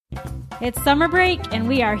It's summer break, and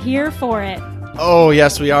we are here for it. Oh,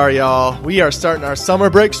 yes, we are, y'all. We are starting our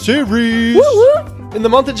summer break series. Woo-woo! In the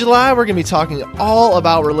month of July, we're going to be talking all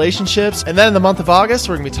about relationships. And then in the month of August,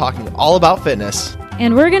 we're going to be talking all about fitness.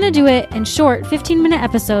 And we're going to do it in short 15-minute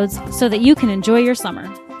episodes so that you can enjoy your summer.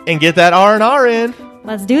 And get that R&R in.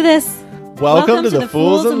 Let's do this. Welcome to the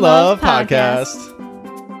Fools in Love podcast.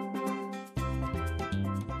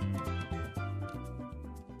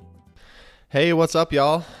 Hey, what's up,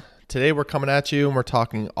 y'all? Today we're coming at you and we're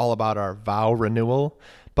talking all about our vow renewal.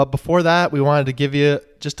 But before that, we wanted to give you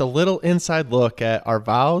just a little inside look at our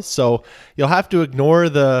vows. So you'll have to ignore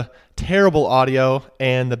the terrible audio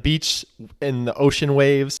and the beach and the ocean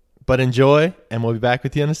waves, but enjoy, and we'll be back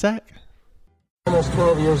with you in a sec. Almost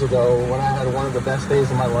 12 years ago, when I had one of the best days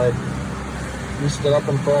of my life, we stood up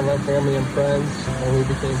in front of our family and friends, and we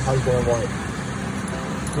became husband and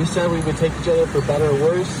wife. We said we would take each other for better or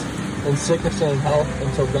worse, in sickness and in health,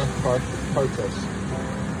 until death parts us.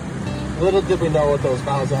 Little did we know what those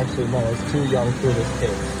vows actually meant. I was too young for this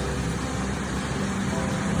case.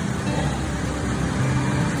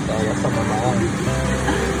 I got something in my eye.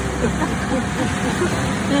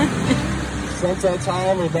 Since that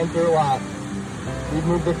time, we've been through a lot. We've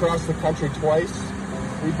moved across the country twice.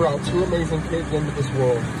 We brought two amazing kids into this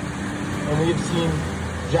world. And we have seen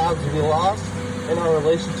jobs we lost, and our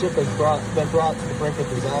relationship has been brought to the brink of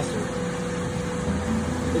disaster.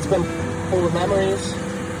 It's been full of memories,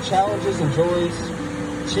 challenges and joys,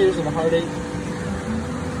 cheers and heartache.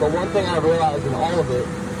 But one thing I realized in all of it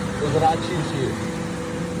is that I choose you.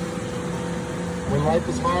 When life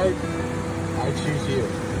is hard, I choose you.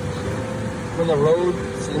 When the road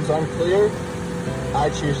seems unclear, I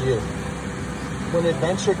choose you. When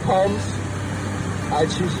adventure comes, I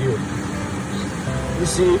choose you. You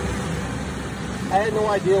see, I had no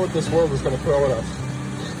idea what this world was going to throw at us.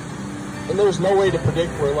 And there's no way to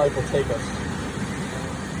predict where life will take us.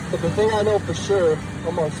 But the thing I know for sure,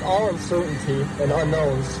 amongst all uncertainty and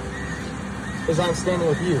unknowns, is I'm standing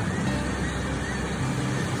with you.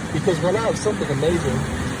 Because when I have something amazing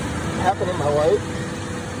happen in my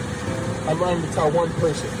life, I'm running to tell one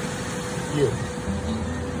person, you.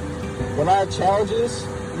 When I have challenges,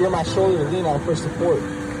 you're my shoulder to lean on for support.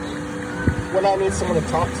 When I need someone to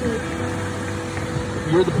talk to,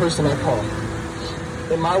 you're the person I call.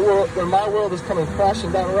 In my world, when my world is coming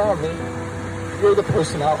crashing down around me, you're the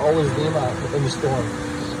person I'll always lean on in the storm.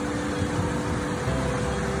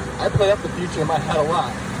 I play up the future in my head a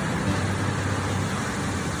lot.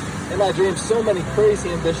 And I dream so many crazy,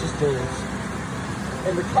 ambitious dreams.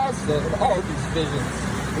 And the constant in all of these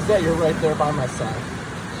visions is that you're right there by my side.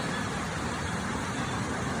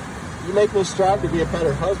 You make me strive to be a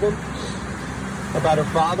better husband, a better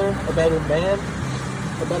father, a better man,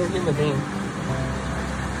 a better human being.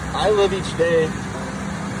 I live each day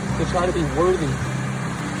to try to be worthy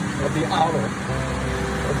of the honor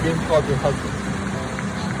of being called your husband.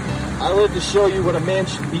 I live to show you what a man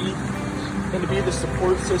should be and to be the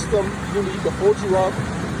support system you need to hold you up,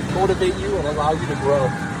 motivate you, and allow you to grow.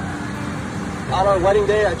 On our wedding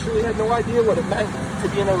day, I truly had no idea what it meant to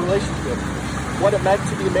be in a relationship, what it meant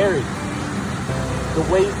to be married, the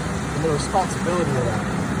weight and the responsibility of that.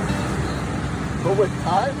 But with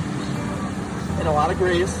time and a lot of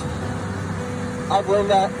grace, I've learned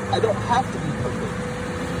that I don't have to be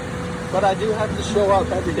perfect, but I do have to show up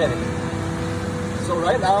every day. So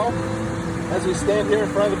right now, as we stand here in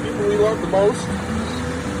front of the people we love the most,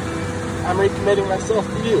 I'm recommitting myself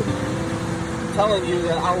to you, telling you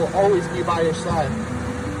that I will always be by your side,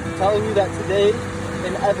 telling you that today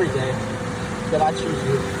and every day that I choose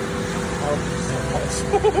you. I love you so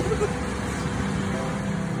much.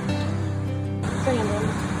 Brandon,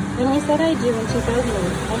 when we said I do in 2008,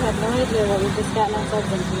 I had no idea what we'd just gotten ourselves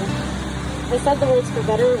into. I said the words for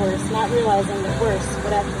better or worse, not realizing that worse would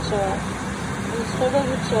actually show up. And the struggle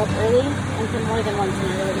would show up early and for more than once in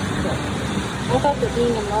a relationship. I thought that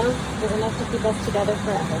being in love was enough to keep us together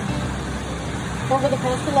forever. Over the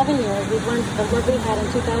past 11 years, we've learned that the love we had in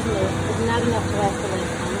 2008 is not enough to last a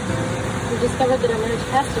lifetime. We've discovered that our marriage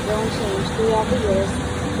has to grow and change throughout the years,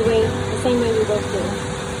 the same way we both do.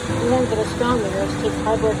 We learned that a strong marriage takes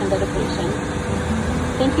hard work and dedication.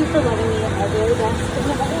 Thank you for loving me at my very best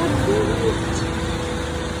and at my absolute worst.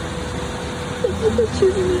 Thank you for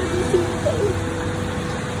choosing me every single day.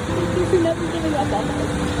 Thank you for never giving up on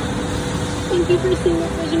us. Thank you for seeing a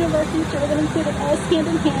vision of our future that included us hand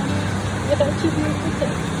in hand with our two beautiful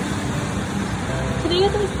kids. Today,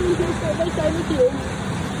 as I stand here side by side with you,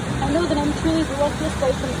 I know that I'm truly the luckiest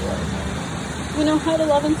wife in the world. You know how to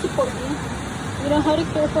love and support me. You know how to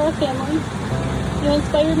care for our family. You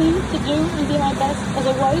inspire me to do and be my best as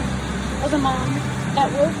a wife, as a mom,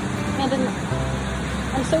 at work, and beyond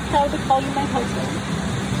enough. I'm so proud to call you my husband.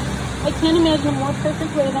 I can't imagine a more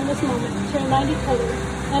perfect way than this moment to remind each other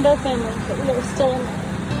and our family that we are still in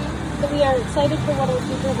love, that we are excited for what our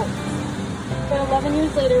future holds. For 11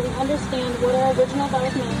 years later, we understand what our original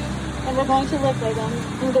vows meant, and we're going to live by them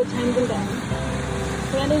in good times and bad.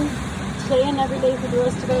 Brandon, today and every day for the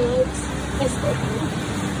rest of our lives, I still love you.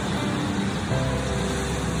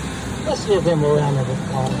 Let's give him a round of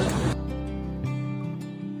applause.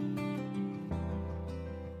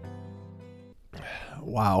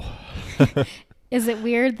 Wow. Is it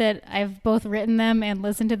weird that I've both written them and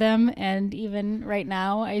listened to them, and even right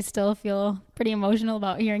now I still feel pretty emotional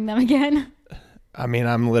about hearing them again? I mean,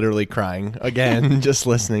 I'm literally crying again just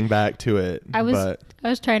listening back to it. I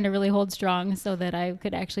was trying to really hold strong so that I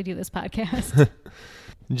could actually do this podcast.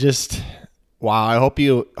 Just wow. I hope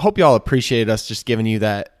you all appreciate us just giving you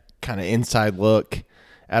that kind of inside look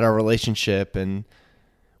at our relationship, and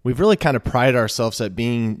we've really kind of prided ourselves at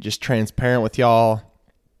being just transparent with y'all,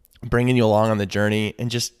 bringing you along on the journey,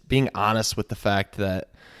 and just being honest with the fact that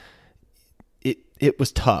it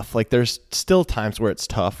was tough. Like, there's still times where it's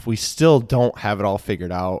tough. We still don't have it all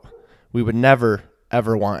figured out. We would never,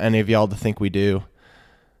 ever want any of y'all to think we do.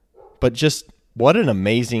 But just what an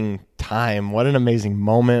amazing time. What an amazing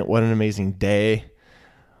moment. What an amazing day.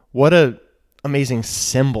 What an amazing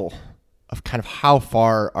symbol of kind of how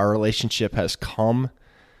far our relationship has come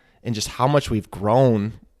and just how much we've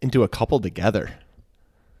grown into a couple together.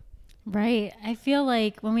 Right. I feel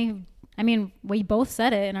like we both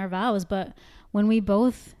said it in our vows, but when we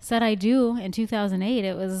both said I do in 2008,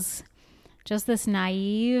 it was just this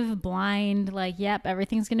naive, blind, like, yep,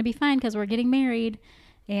 everything's going to be fine because we're getting married.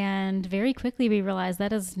 And very quickly we realized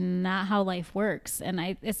that is not how life works. And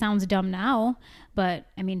it sounds dumb now, but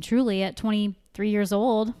I mean, truly at 23 years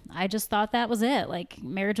old, I just thought that was it. Like,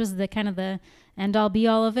 marriage was the kind of the end all be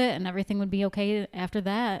all of it, and everything would be okay after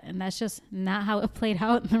that. And that's just not how it played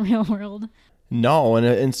out in the real world. No.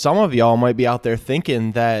 And some of y'all might be out there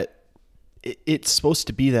thinking that it's supposed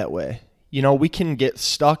to be that way. You know, we can get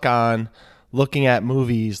stuck on looking at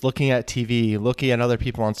movies, looking at TV, looking at other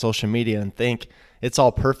people on social media and think it's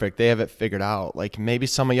all perfect. They have it figured out. Like, maybe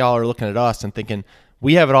some of y'all are looking at us and thinking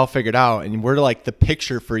we have it all figured out and we're like the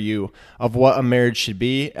picture for you of what a marriage should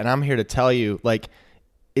be. And I'm here to tell you, like,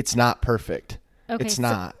 it's not perfect. Okay, it's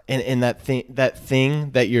not. And that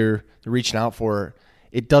thing that you're reaching out for,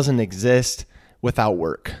 it doesn't exist without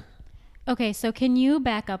work. Okay, so can you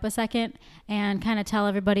back up a second and kind of tell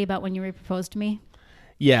everybody about when you proposed to me?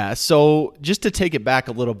 Yeah, so just to take it back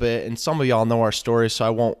a little bit, and some of y'all know our story, so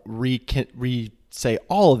I won't re-say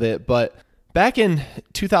all of it, but back in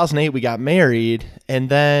 2008, we got married, and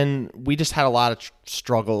then we just had a lot of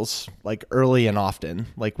struggles, like early and often.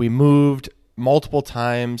 Like, we moved multiple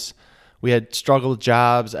times, we had struggled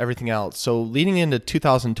jobs, everything else. So leading into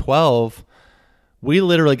 2012, we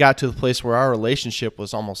literally got to the place where our relationship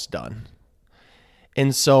was almost done.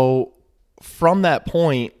 And so from that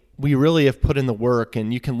point, we really have put in the work,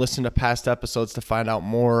 and you can listen to past episodes to find out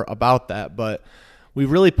more about that. But we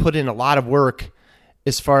really put in a lot of work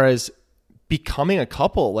as far as becoming a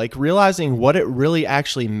couple, like realizing what it really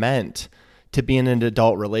actually meant to be in an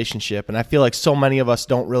adult relationship. And I feel like so many of us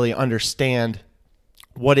don't really understand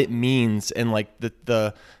what it means and like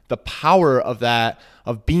the power of that,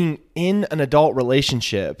 of being in an adult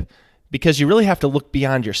relationship, because you really have to look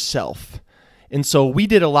beyond yourself. And so we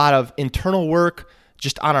did a lot of internal work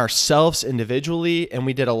just on ourselves individually, and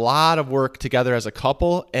we did a lot of work together as a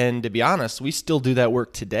couple. And to be honest, we still do that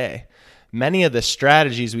work today. Many of the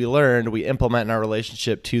strategies we learned, we implement in our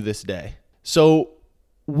relationship to this day. So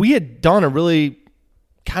we had done a really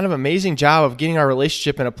kind of amazing job of getting our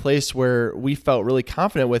relationship in a place where we felt really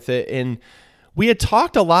confident with it. And we had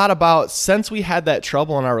talked a lot about, since we had that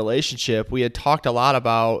trouble in our relationship, we had talked a lot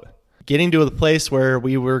about getting to the place where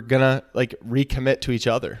we were going to like recommit to each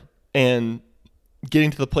other and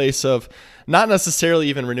getting to the place of not necessarily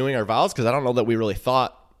even renewing our vows, because I don't know that we really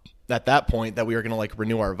thought at that point that we were going to like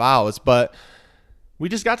renew our vows, but we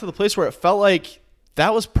just got to the place where it felt like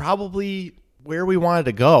that was probably where we wanted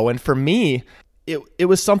to go. And for me, it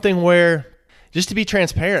was something where, just to be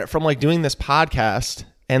transparent, from like doing this podcast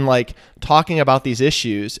and like talking about these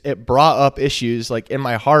issues, it brought up issues like in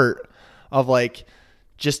my heart of like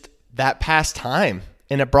just that past time.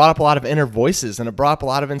 And it brought up a lot of inner voices, and it brought up a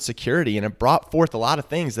lot of insecurity, and it brought forth a lot of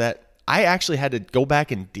things that I actually had to go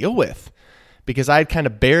back and deal with because I had kind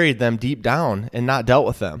of buried them deep down and not dealt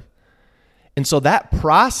with them. And so that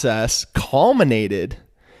process culminated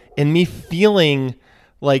in me feeling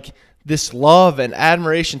like this love and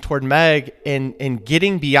admiration toward Meg and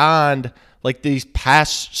getting beyond like these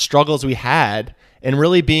past struggles we had and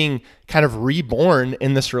really being kind of reborn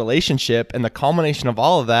in this relationship. And the culmination of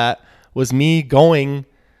all of that was me going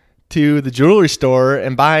to the jewelry store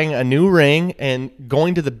and buying a new ring and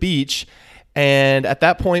going to the beach. And at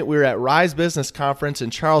that point, we were at Rise Business Conference in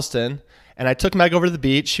Charleston, and I took Meg over to the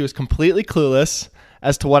beach. She was completely clueless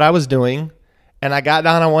as to what I was doing, and I got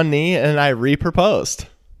down on one knee and I re-proposed.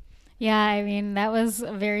 Yeah, I mean, that was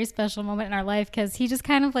a very special moment in our life because he just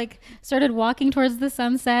kind of like started walking towards the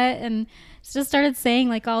sunset and just started saying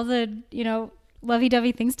like all the,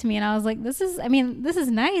 lovey-dovey things to me. And I was like, this is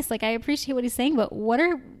nice. Like, I appreciate what he's saying, but what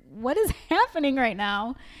is happening right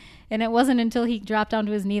now? And it wasn't until he dropped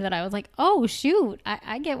onto his knee that I was like, oh, shoot,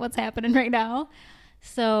 I get what's happening right now.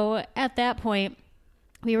 So at that point,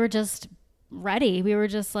 we were just ready. We were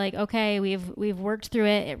just like, okay, we've worked through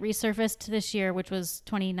it. It resurfaced this year, which was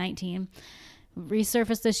 2019.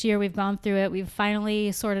 Resurfaced this year. We've gone through it. We've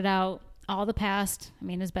finally sorted out all the past. I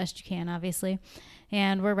mean, as best you can, obviously.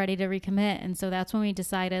 And we're ready to recommit. And so that's when we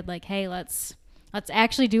decided, like, hey, let's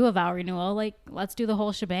actually do a vow renewal. Like, let's do the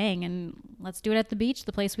whole shebang, and let's do it at the beach,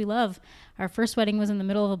 the place we love. Our first wedding was in the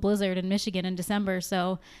middle of a blizzard in Michigan in December.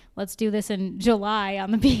 So let's do this in July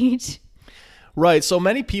on the beach. Right. So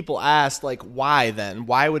many people ask, like, why then?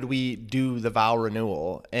 Why would we do the vow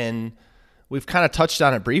renewal? And we've kind of touched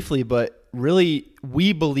on it briefly, but really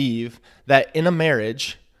we believe that in a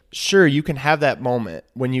marriage, sure, you can have that moment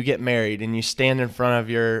when you get married and you stand in front of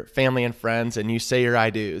your family and friends and you say your I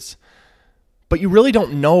do's, but you really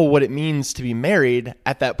don't know what it means to be married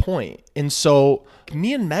at that point. And so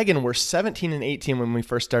me and Megan were 17 and 18 when we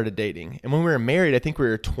first started dating. And when we were married, I think we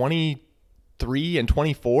were 23 and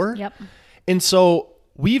 24. Yep. And so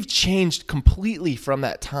we've changed completely from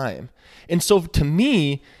that time. And so to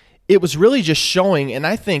me, it was really just showing, and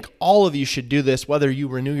I think all of you should do this, whether you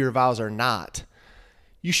renew your vows or not.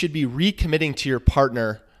 You should be recommitting to your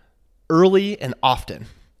partner early and often.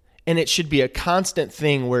 And it should be a constant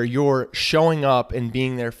thing where you're showing up and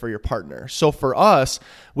being there for your partner. So for us,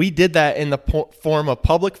 we did that in the form of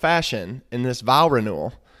public fashion in this vow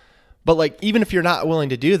renewal. But like, even if you're not willing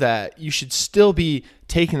to do that, you should still be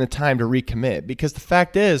taking the time to recommit, because the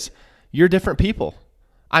fact is, you're different people.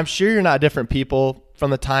 I'm sure you're not different people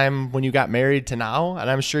from the time when you got married to now. And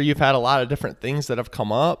I'm sure you've had a lot of different things that have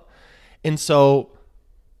come up. And so,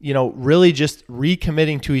 really just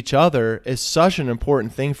recommitting to each other is such an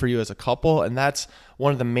important thing for you as a couple. And that's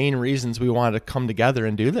one of the main reasons we wanted to come together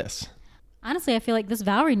and do this. Honestly, I feel like this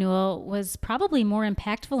vow renewal was probably more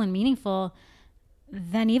impactful and meaningful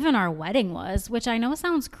than even our wedding was, which I know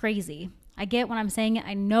sounds crazy. I get when I'm saying it.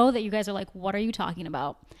 I know that you guys are like, what are you talking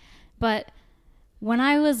about? But when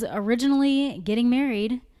I was originally getting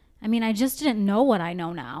married, I mean, I just didn't know what I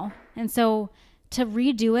know now. And so to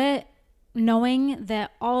redo it, knowing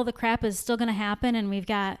that all the crap is still going to happen, and we've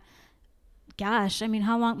got, gosh, I mean,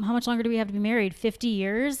 how much longer do we have to be married? 50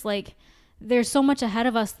 years? Like, there's so much ahead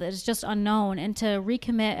of us that is just unknown. And to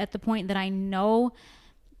recommit at the point that I know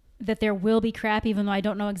that there will be crap, even though I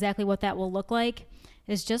don't know exactly what that will look like,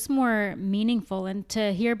 is just more meaningful. And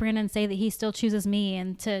to hear Brandon say that he still chooses me,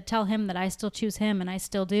 and to tell him that I still choose him and I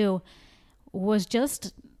still do, was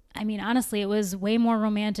just, I mean, honestly, it was way more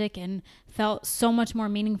romantic and felt so much more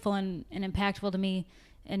meaningful and impactful to me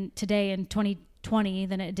and today in 2020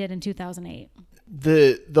 than it did in 2008.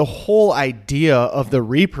 The whole idea of the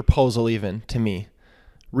re-proposal, even to me,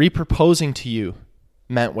 re-proposing to you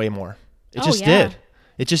meant way more. It just did.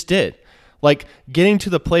 It just did. Like, getting to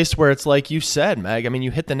the place where it's like you said, Meg, I mean,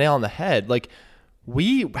 you hit the nail on the head. Like,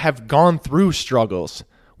 we have gone through struggles.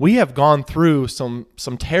 We have gone through some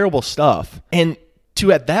terrible stuff. And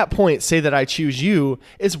to at that point say that I choose you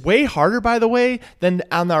is way harder, by the way, than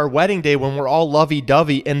on our wedding day when we're all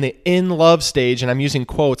lovey-dovey in the in-love stage. And I'm using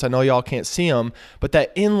quotes. I know y'all can't see them. But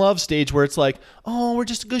that in-love stage where it's like, oh, we're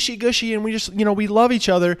just gushy-gushy and we just, we love each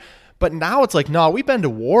other. But now it's like, no, we've been to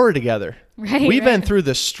war together. We've been through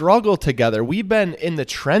the struggle together. We've been in the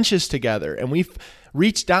trenches together, and we've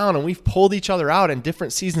reached down and we've pulled each other out in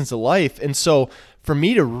different seasons of life. And so for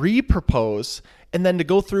me to re-propose and then to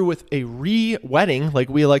go through with a re-wedding, like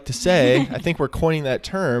we like to say, I think we're coining that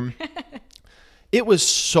term, it was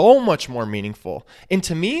so much more meaningful. And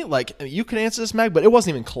to me, like, you can answer this, Meg, but it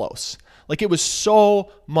wasn't even close. Like, it was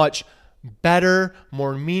so much better,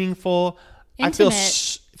 more meaningful. Intimate. I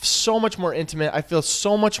feel so much more intimate. I feel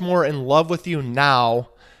so much more in love with you now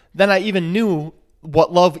than I even knew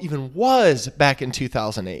what love even was back in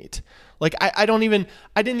 2008. Like, I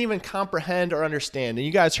didn't even comprehend or understand. And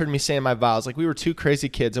you guys heard me saying my vows, like, we were two crazy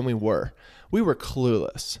kids, and we were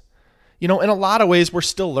clueless. In a lot of ways, we're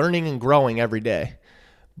still learning and growing every day.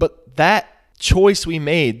 But that choice we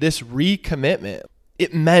made, this recommitment,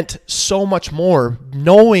 it meant so much more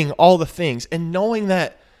knowing all the things and knowing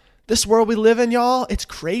that this world we live in, y'all, it's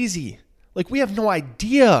crazy. Like, we have no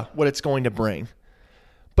idea what it's going to bring.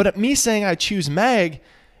 But me saying I choose Meg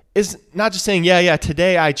is not just saying, yeah,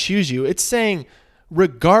 today I choose you. It's saying,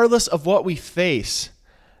 regardless of what we face,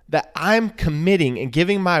 that I'm committing and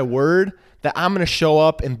giving my word that I'm going to show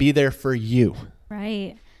up and be there for you.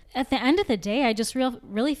 Right. At the end of the day, I just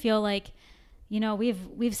really feel like,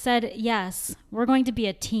 we've said, yes, we're going to be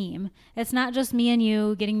a team. It's not just me and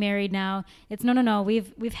you getting married now. It's no.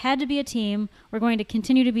 We've had to be a team. We're going to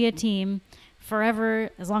continue to be a team forever,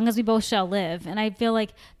 as long as we both shall live. And I feel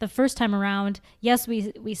like the first time around, yes,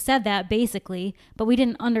 we said that basically, but we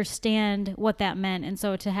didn't understand what that meant. And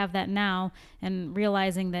so to have that now and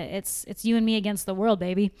realizing that it's you and me against the world,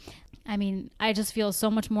 baby. I mean, I just feel so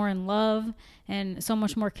much more in love and so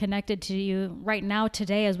much more connected to you right now,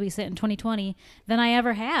 today, as we sit in 2020, than I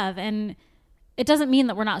ever have. And it doesn't mean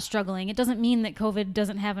that we're not struggling. It doesn't mean that COVID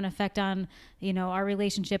doesn't have an effect on, our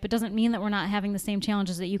relationship. It doesn't mean that we're not having the same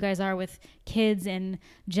challenges that you guys are with kids and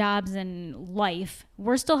jobs and life.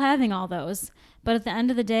 We're still having all those. But at the end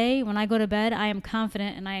of the day, when I go to bed, I am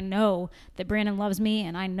confident and I know that Brandon loves me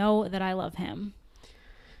and I know that I love him.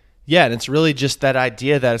 Yeah, and it's really just that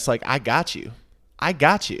idea that it's like, I got you.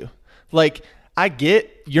 Like, I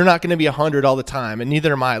get you're not going to be 100 all the time, and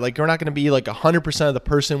neither am I. Like, you're not going to be like 100% of the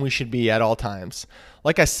person we should be at all times.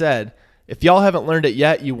 Like I said, if y'all haven't learned it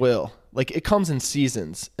yet, you will. Like, it comes in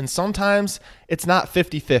seasons, and sometimes it's not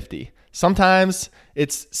 50-50. Sometimes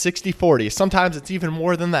it's 60-40. Sometimes it's even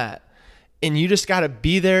more than that. And you just got to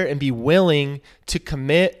be there and be willing to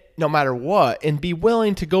commit no matter what, and be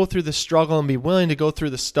willing to go through the struggle and be willing to go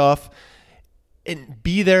through the stuff and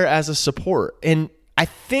be there as a support. And I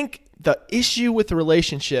think the issue with the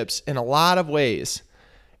relationships in a lot of ways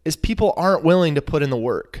is people aren't willing to put in the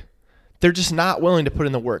work. They're just not willing to put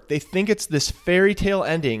in the work. They think it's this fairy tale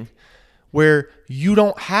ending where you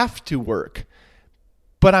don't have to work.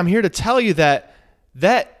 But I'm here to tell you that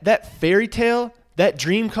fairy tale, that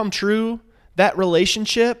dream come true, that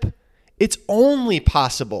relationship, it's only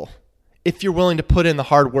possible if you're willing to put in the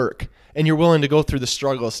hard work and you're willing to go through the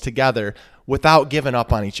struggles together without giving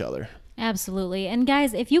up on each other. Absolutely. And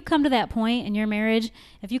guys, if you come to that point in your marriage,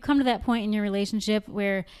 if you come to that point in your relationship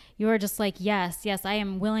where you're just like, yes, I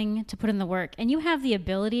am willing to put in the work, and you have the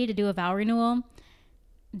ability to do a vow renewal,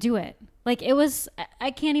 do it. Like, it was,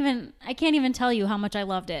 I can't even tell you how much I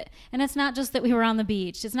loved it. And it's not just that we were on the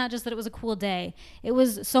beach. It's not just that it was a cool day. It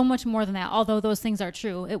was so much more than that. Although those things are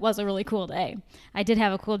true, it was a really cool day. I did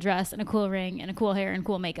have a cool dress and a cool ring and a cool hair and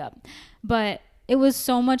cool makeup. But it was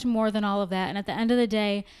so much more than all of that. And at the end of the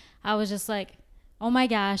day, I was just like, oh my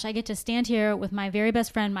gosh, I get to stand here with my very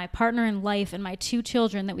best friend, my partner in life, and my 2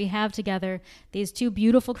 children that we have together, these 2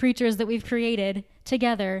 beautiful creatures that we've created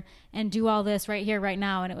together, and do all this right here, right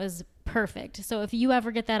now. And it was perfect. So if you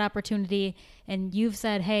ever get that opportunity and you've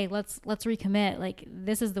said, hey, let's recommit, like,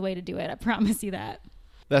 this is the way to do it. I promise you that.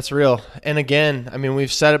 That's real. And again, I mean,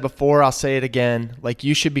 we've said it before, I'll say it again. Like,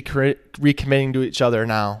 you should be recommitting to each other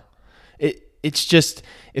now. It's just,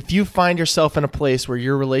 if you find yourself in a place where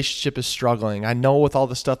your relationship is struggling, I know with all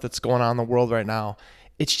the stuff that's going on in the world right now,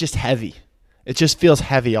 it's just heavy. It just feels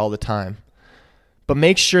heavy all the time. But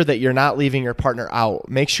make sure that you're not leaving your partner out.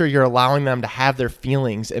 Make sure you're allowing them to have their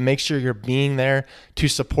feelings, and make sure you're being there to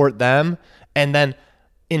support them, and then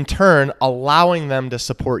in turn, allowing them to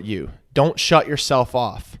support you. Don't shut yourself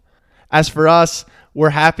off. As for us,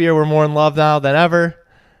 we're happier. We're more in love now than ever.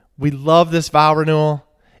 We love this vow renewal.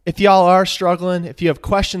 If y'all are struggling, if you have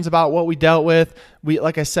questions about what we dealt with,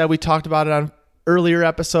 like I said, we talked about it on earlier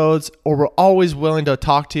episodes, or we're always willing to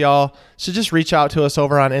talk to y'all. So just reach out to us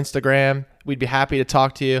over on Instagram. We'd be happy to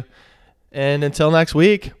talk to you. And until next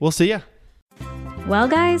week, we'll see you. Well,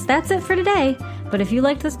 guys, that's it for today. But if you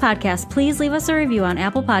liked this podcast, please leave us a review on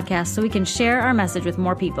Apple Podcasts so we can share our message with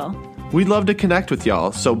more people. We'd love to connect with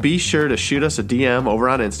y'all, so be sure to shoot us a DM over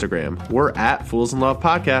on Instagram. We're at Fools in Love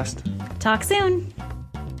Podcast. Talk soon.